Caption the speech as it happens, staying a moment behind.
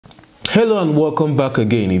Hello and welcome back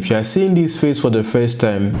again. If you are seeing this face for the first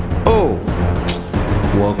time, oh,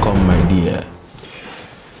 welcome my dear.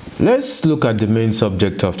 Let's look at the main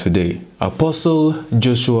subject of today, Apostle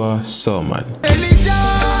Joshua Selman.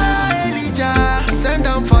 Elijah, send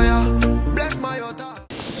down fire, bless my altar.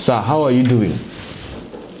 Sir, how are you doing?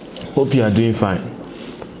 Hope you are doing fine.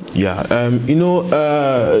 Yeah, you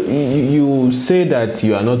say that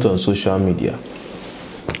you are not on social media,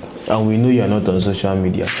 and we know you are not on social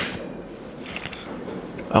media.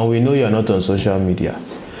 And we know you are not on social media.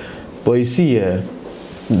 But you see,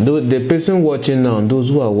 the person watching now, those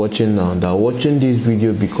who are watching now, they are watching this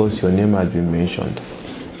video because your name has been mentioned.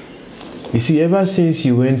 You see, ever since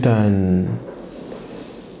you went and,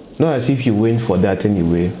 not as if you went for that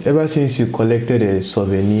anyway, ever since you collected a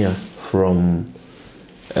souvenir from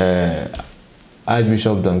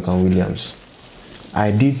Archbishop Duncan Wiiliams,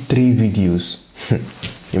 I did 3 videos.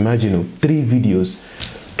 Imagine, 3 videos.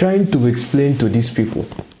 Trying to explain to these people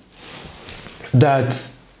that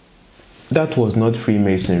was not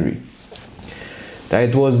Freemasonry, that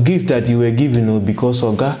it was gift that you were given because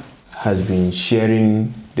Oga has been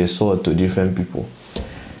sharing the sword to different people.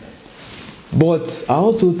 But I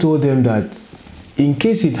also told them that in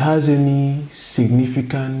case it has any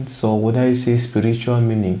significance, or what I say, spiritual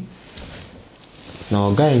meaning, now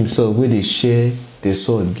Oga himself, when they share the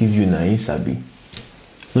sword, give you na sabi.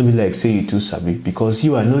 Not be like say you too sabi, because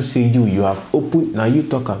you are not saying you have opened, now you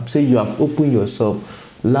talk up, say you have opened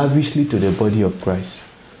yourself lavishly to the body of Christ.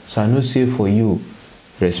 So I know say for you,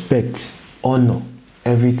 respect, honor,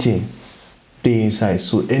 everything stay inside.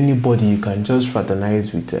 So anybody, you can just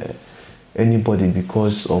fraternize with anybody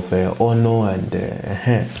because of honor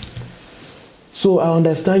and So I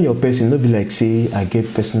understand your person, not be like say I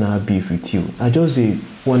get personal beef with you. I just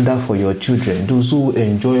wonder for your children, those who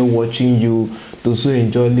enjoy watching you, those who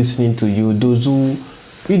enjoy listening to you, those who,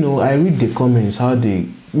 I read the comments, how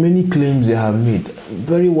many claims they have made.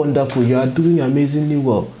 Very wonderful. You are doing amazingly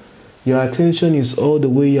well. Your attention is all the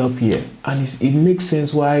way up here. And it makes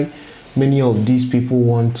sense why many of these people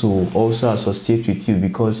want to also associate with you,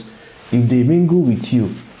 because if they mingle with you,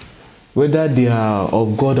 whether they are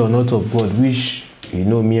of God or not of God, which,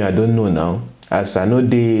 me, I don't know now, as I know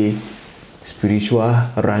the spiritual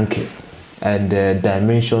ranking and the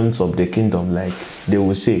dimensions of the kingdom, like they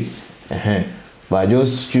will say, but I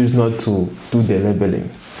just choose not to do the labeling.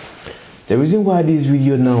 The reason why this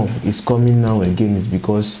video now is coming now again is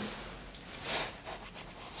because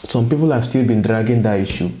some people have still been dragging that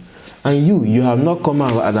issue, and you have not come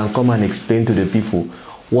out and come and explain to the people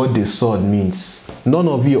what the sword means. None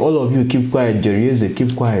of you, all of you, keep quiet. Jerry Eze,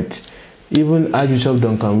 keep quiet. Even Archbishop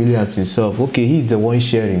Duncan Wiiliams himself, okay, he's the one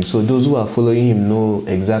sharing, so those who are following him know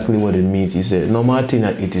exactly what it means. It's a normal thing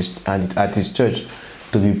at his church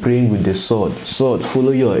to be praying with the sword. Sword,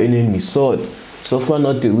 follow your enemy. Sword, suffer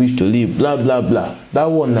not a wish to live. Blah blah blah. That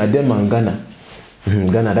one, na them and Ghana.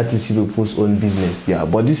 Ghana, that is people's own business. Yeah,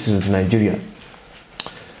 but this is Nigeria.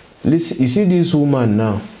 Listen, you see this woman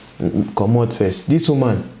now. Come out first. This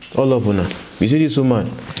woman, all of her. You see this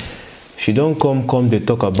woman. She don't come they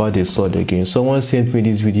talk about the sword again. Someone sent me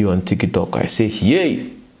this video on TikTok. I say,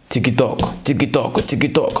 yay, TikTok.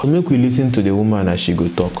 Make we listen to the woman as she go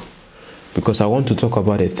talk, because I want to talk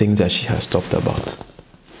about the things that she has talked about.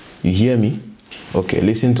 You hear me? Okay,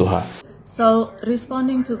 listen to her. So,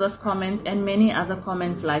 responding to this comment and many other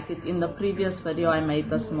comments like it in the previous video I made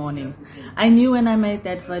this morning, I knew when I made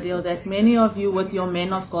that video that many of you with your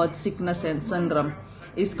men of God sickness and syndrome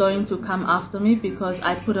is going to come after me because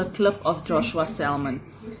I put a clip of Joshua Selman.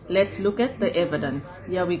 Let's look at the evidence.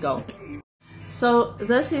 Here we go. So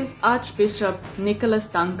this is Archbishop Nicholas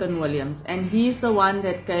Duncan Wiiliams, and he's the one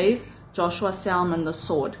that gave Joshua Selman the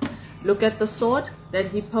sword. Look at the sword that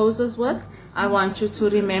he poses with. I want you to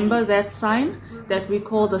remember that sign that we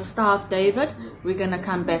call the Star of David. We're going to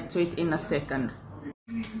come back to it in a second.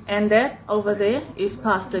 And that over there is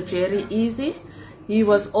Pastor Jerry Eze. He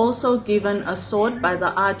was also given a sword by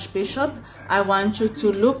the Archbishop. I want you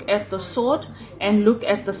to look at the sword and look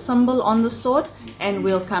at the symbol on the sword, and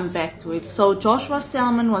we'll come back to it. So Joshua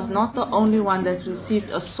Selman was not the only one that received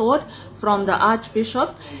a sword from the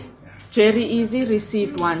Archbishop. Jerry Eze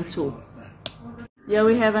received one too. Here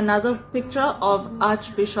we have another picture of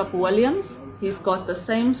Archbishop Wiiliams. He's got the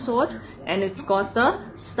same sword, and it's got the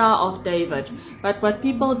Star of David. But what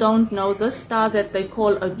people don't know, this star that they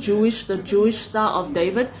call the Jewish Star of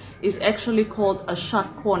David, is actually called a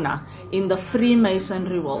𝙤𝙦 in the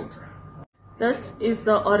Freemasonry world. This is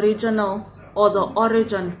the original, or the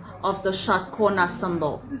origin of the 𝙤𝙦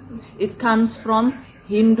symbol. It comes from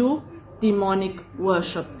Hindu demonic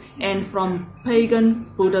worship and from pagan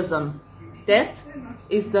Buddhism. That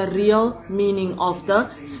is the real meaning of the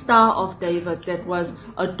Star of David that was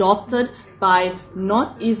adopted by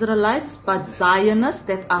not Israelites but Zionists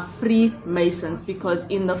that are Freemasons, because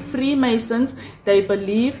in the Freemasons they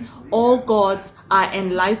believe all gods are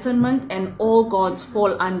enlightenment and all gods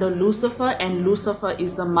fall under Lucifer, and Lucifer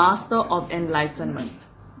is the master of enlightenment.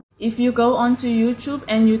 If you go onto YouTube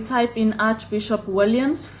and you type in Archbishop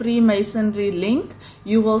Wiiliams Freemasonry link,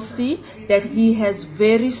 you will see that he has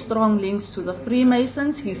very strong links to the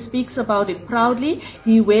Freemasons. He speaks about it proudly.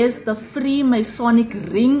 He wears the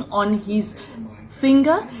Freemasonic ring on his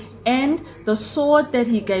finger, and the sword that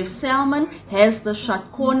he gave Selman has the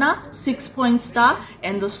𝙤𝚎𝚗 6-point star,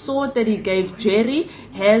 and the sword that he gave Jerry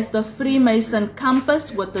has the Freemason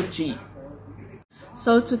compass with the G.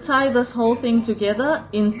 So to tie this whole thing together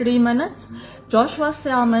in 3 minutes, Joshua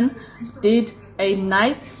Selman did a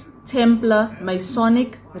Knights Templar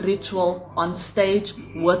Masonic ritual on stage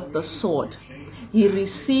with the sword. He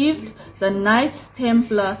received the Knights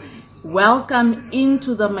Templar welcome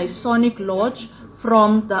into the Masonic Lodge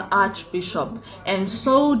from the Archbishop, and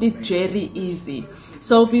so did Jerry Eze.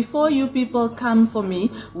 So before you people come for me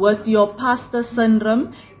with your pastor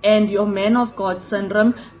syndrome and your man of God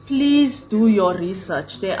syndrome, please do your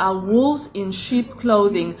research. There are wolves in sheep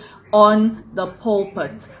clothing on the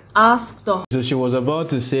pulpit. Ask the... So she was about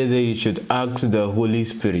to say that you should ask the Holy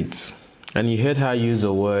Spirit, and you heard her use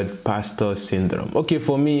the word pastor syndrome. Okay,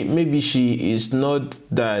 for me, maybe she is not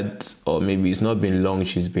that, or maybe it's not been long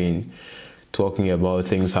she's been talking about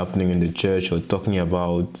things happening in the church, or talking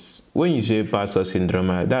about, when you say pastor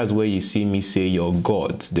syndrome, that's where you see me say your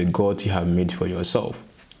gods, the gods you have made for yourself.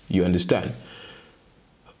 You understand?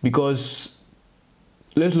 Because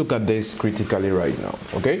let's look at this critically right now,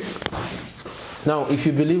 okay? Now, if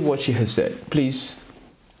you believe what she has said, please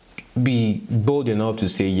be bold enough to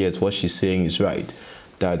say yes, what she's saying is right,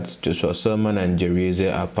 that Joshua Selman and Jerry Eze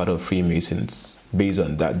are part of Freemasons. Based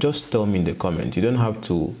on that, just tell me in the comments. You don't have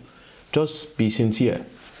to, just be sincere.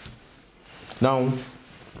 Now,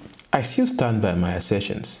 I still stand by my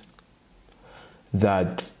assertions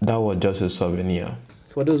that that was just a souvenir.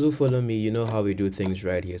 For those who follow me, you know how we do things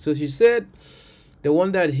right here. So she said the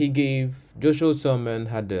one that he gave Joshua Selman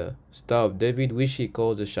had the Star of David, which he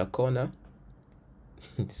calls the 𝙤𝚎𝚗.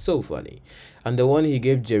 So funny. And the one he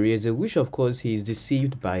gave Jerry Eze, which of course he is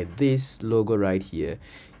deceived by this logo right here,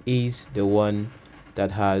 is the one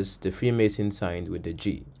that has the Freemason sign with the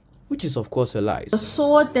G, which is of course a lie. The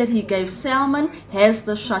sword that he gave Selman has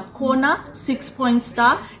the 𝙤𝚎𝚗 6-point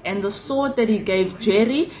star, and the sword that he gave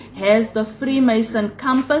Jerry has the Freemason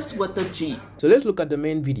compass with the G. So let's look at the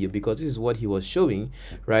main video, because this is what he was showing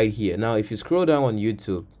right here. Now, if you scroll down on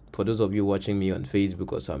YouTube, for those of you watching me on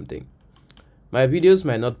Facebook or something, my videos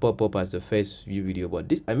might not pop up as the first view video, but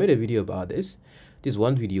this, I made a video about this. This is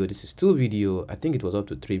 1 video, this is 2 video. I think it was up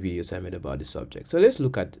to 3 videos I made about this subject. So let's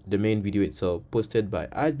look at the main video itself, posted by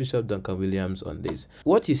Archbishop Duncan Wiiliams on this.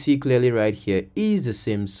 What you see clearly right here is the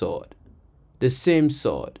same sword. The same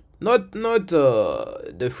sword. Not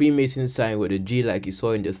the Freemason sign with a G like you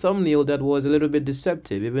saw in the thumbnail. That was a little bit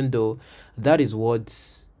deceptive, even though that is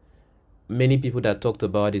what many people that talked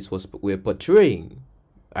about this were portraying.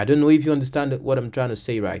 I don't know if you understand what I'm trying to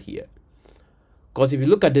say right here. Because if you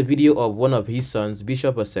look at the video of one of his sons,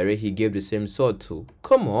 Bishop Osere, he gave the same sword to.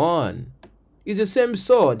 Come on. It's the same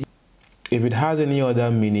sword. If it has any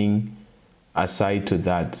other meaning aside to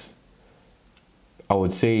that, I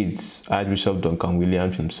would say it's Archbishop Duncan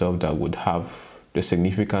Wiiliams himself that would have the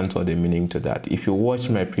significance or the meaning to that. If you watch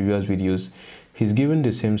my previous videos, he's given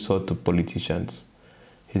the same sword to politicians.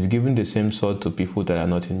 He's given the same sword to people that are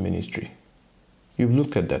not in ministry. You've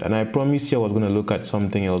looked at that, and I promised you I was going to look at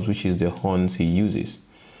something else, which is the horns he uses.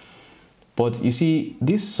 But you see,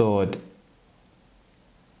 this sword,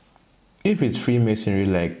 if it's Freemasonry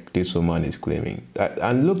like this woman is claiming,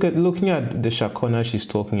 and looking at the 𝙤𝚎𝚗 she's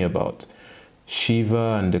talking about,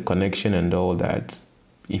 Shiva and the connection and all that,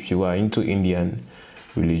 if you are into Indian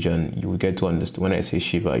religion, you will get to understand. When I say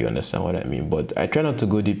Shiva, you understand what I mean. But I try not to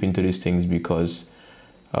go deep into these things because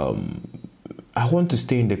I want to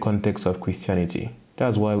stay in the context of Christianity.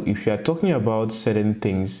 That's why if you are talking about certain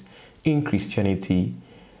things in Christianity,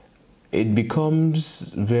 it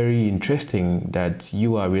becomes very interesting that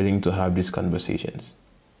you are willing to have these conversations.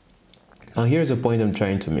 Now, here's a point I'm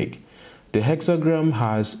trying to make. The hexagram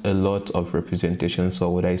has a lot of representations,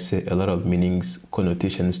 or would I say a lot of meanings,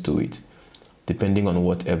 connotations to it, depending on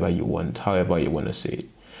whatever you want, however you want to say it.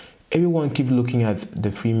 Everyone keep looking at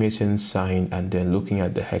the Freemason sign and then looking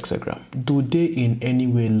at the hexagram. Do they in any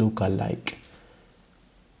way look alike?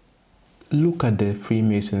 Look at the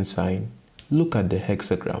Freemason sign. Look at the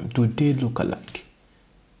hexagram. Do they look alike?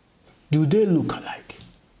 Do they look alike?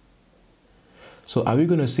 So are we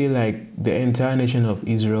going to say like the entire nation of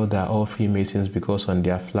Israel, that are all Freemasons because on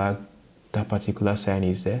their flag that particular sign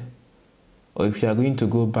is there? Or if you are going to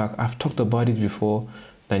go back, I've talked about it before,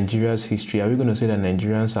 Nigeria's history, are we going to say that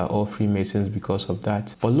Nigerians are all Freemasons because of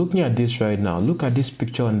that? But looking at this right now, look at this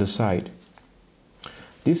picture on the side.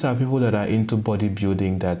 These are people that are into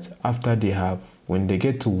bodybuilding, that after they have, when they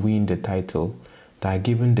get to win the title, they are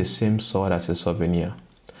given the same sword as a souvenir.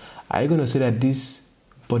 Are you going to say that these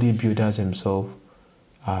bodybuilders themselves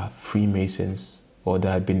are Freemasons, or they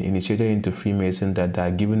have been initiated into Freemason, that they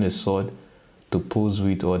are given a sword to pose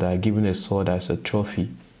with, or they are given a sword as a trophy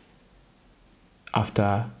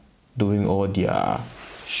after doing all their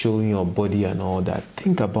showing your body and all that?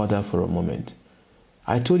 Think about that for a moment.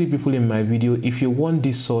 I told you people in my video, if you want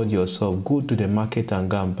this sword yourself, go to the market and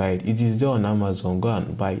go and buy it. It is there on Amazon. Go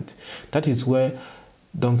and buy it. That is where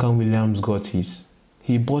Duncan Wiiliams got his.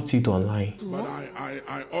 He bought it online. But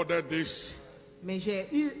I ordered this, and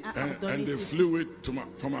they flew it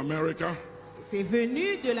from America. C'est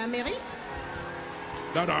venu de l'Amérique.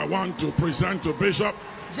 That I want to present to Bishop.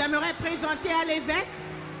 J'aimerais présenter à l'évêque.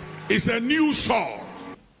 It's a new sword.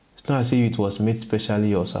 It's not as if it was made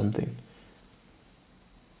specially or something.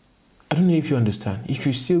 I don't know if you understand. If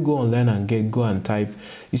you still go online and go and type,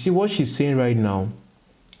 you see what she's saying right now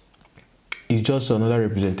is just another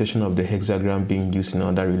representation of the hexagram being used in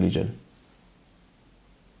another religion.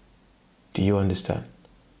 Do you understand?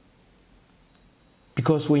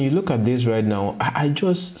 Because when you look at this right now, I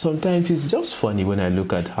just, sometimes it's just funny when I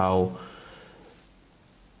look at how,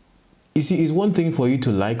 you see, it's one thing for you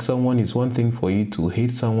to like someone, it's one thing for you to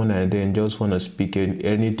hate someone and then just want to speak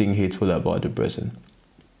anything hateful about the person.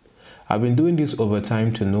 I've been doing this over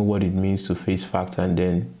time to know what it means to face facts and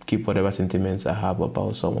then keep whatever sentiments I have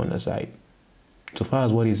about someone aside. So far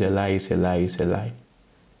as what is a lie is a lie is a lie.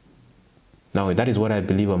 Now, that is what I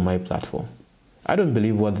believe on my platform. I don't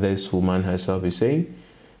believe what this woman herself is saying.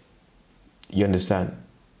 You understand?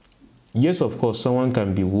 Yes, of course, someone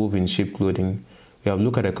can be woven in sheep clothing. We have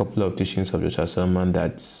looked at a couple of teachings of Dr. Selman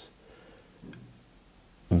that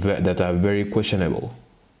are very questionable.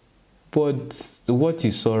 But what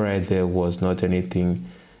you saw right there was not anything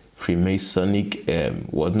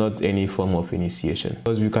Freemasonic, was not any form of initiation.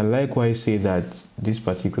 Because we can likewise say that these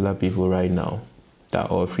particular people right now, that are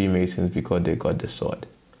all Freemasons because they got the sword.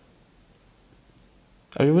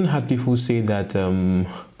 I've even had people say that,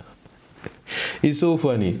 it's so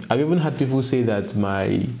funny. I've even had people say that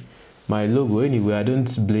my logo, anyway, I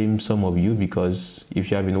don't blame some of you, because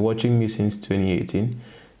if you have been watching me since 2018,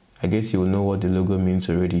 I guess you will know what the logo means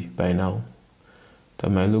already by now.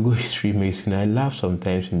 That my logo is Freemason. I laugh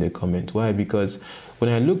sometimes in the comments. Why? Because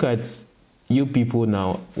when I look at you people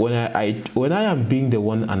now, when I am being the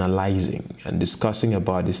one analyzing and discussing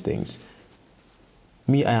about these things,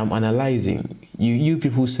 me, I am analyzing. You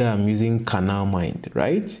people say I'm using carnal mind,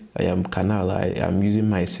 right? I am carnal. I am using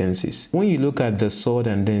my senses. When you look at the sword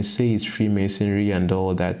and then say it's Freemasonry and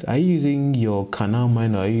all that, are you using your carnal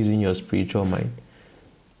mind or are you using your spiritual mind?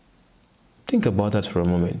 Think about that for a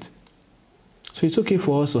moment. So it's okay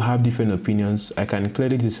for us to have different opinions. I can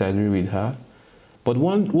clearly disagree with her. But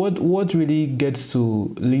what really gets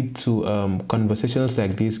to lead to conversations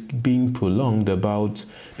like this being prolonged about,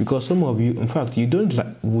 because some of you, in fact,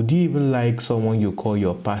 would you even like someone you call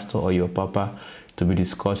your pastor or your papa to be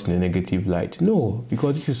discussed in a negative light? No,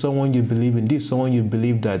 because this is someone you believe in. This is someone you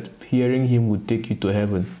believe that hearing him would take you to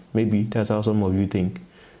heaven. Maybe that's how some of you think.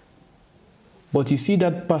 But you see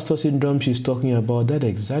that pastor syndrome she's talking about, that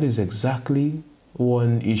is exactly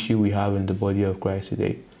one issue we have in the body of Christ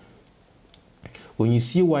today. When you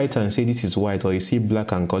see white and say this is white, or you see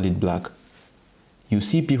black and call it black, you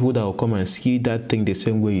see people that will come and see that thing the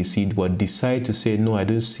same way you see it, but decide to say, no, I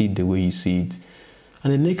don't see it the way you see it.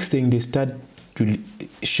 And the next thing, they start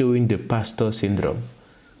showing the pastor syndrome,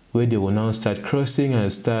 where they will now start crossing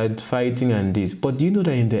and start fighting and this. But do you know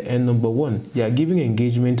that in the end, number one, you are giving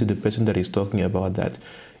engagement to the person that is talking about that.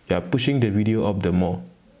 You are pushing the video up the more.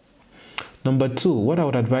 Number two, what I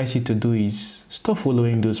would advise you to do is stop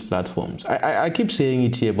following those platforms. I keep saying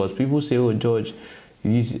it here, but people say, oh, George,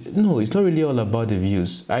 no, it's not really all about the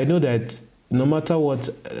views. I know that no matter what,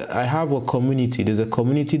 I have a community. There's a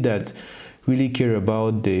community that really care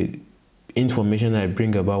about the information I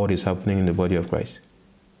bring about what is happening in the body of Christ.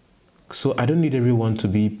 So I don't need everyone to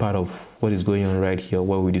be part of what is going on right here,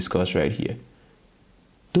 what we discuss right here.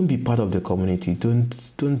 Don't be part of the community.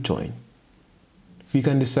 Don't join. We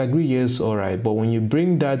can disagree, yes, all right. But when you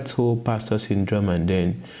bring that whole pastor syndrome and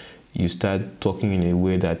then you start talking in a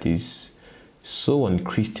way that is so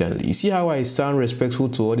unchristianly. You see how I sound respectful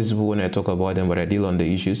to all these people when I talk about them, but I deal on the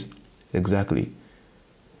issues? exactly?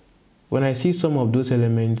 When I see some of those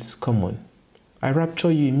elements, come on, I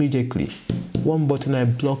rapture you immediately. One button, I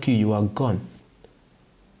block you, you are gone.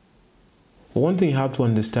 One thing you have to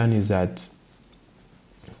understand is that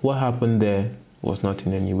what happened there was not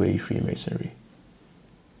in any way Freemasonry.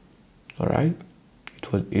 All right?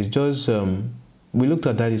 It's just, we looked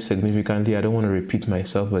at that significantly. I don't want to repeat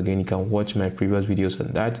myself again. You can watch my previous videos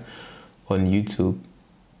on that on YouTube.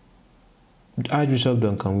 Archbishop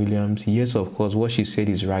Duncan Wiiliams, yes, of course, what she said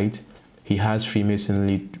is right. He has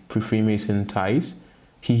Freemason ties.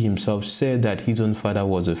 He himself said that his own father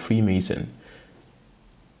was a Freemason.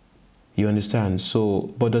 You understand?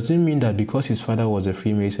 So, but does it mean that because his father was a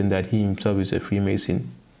Freemason that he himself is a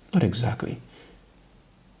Freemason? Not exactly.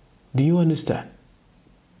 Do you understand?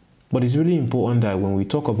 But it's really important that when we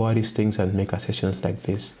talk about these things and make assertions like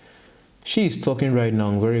this, she is talking right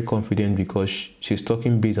now very confident because she's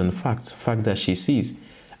talking based on fact that she sees.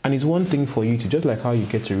 And it's one thing for you to, just like how you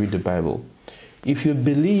get to read the Bible. If you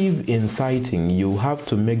believe in tithing, you have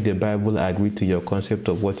to make the Bible agree to your concept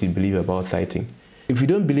of what you believe about tithing. If you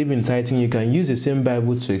don't believe in tithing, you can use the same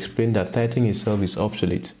Bible to explain that tithing itself is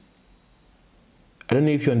obsolete. I don't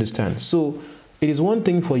know if you understand. So it is one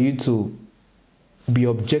thing for you to be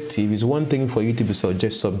objective. It's one thing for you to be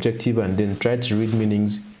subjective and then try to read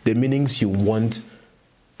the meanings you want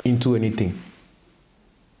into anything.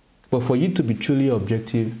 But for you to be truly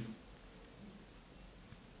objective,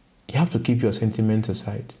 you have to keep your sentiments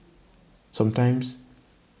aside. Sometimes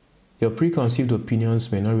your preconceived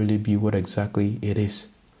opinions may not really be what exactly it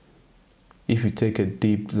is. If you take a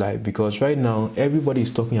deep dive, because right now everybody is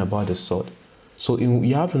talking about the sword. So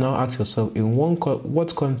you have to now ask yourself, in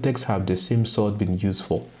what context have the same sword been used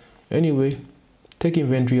for? Anyway, take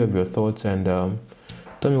inventory of your thoughts and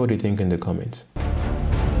tell me what you think in the comments.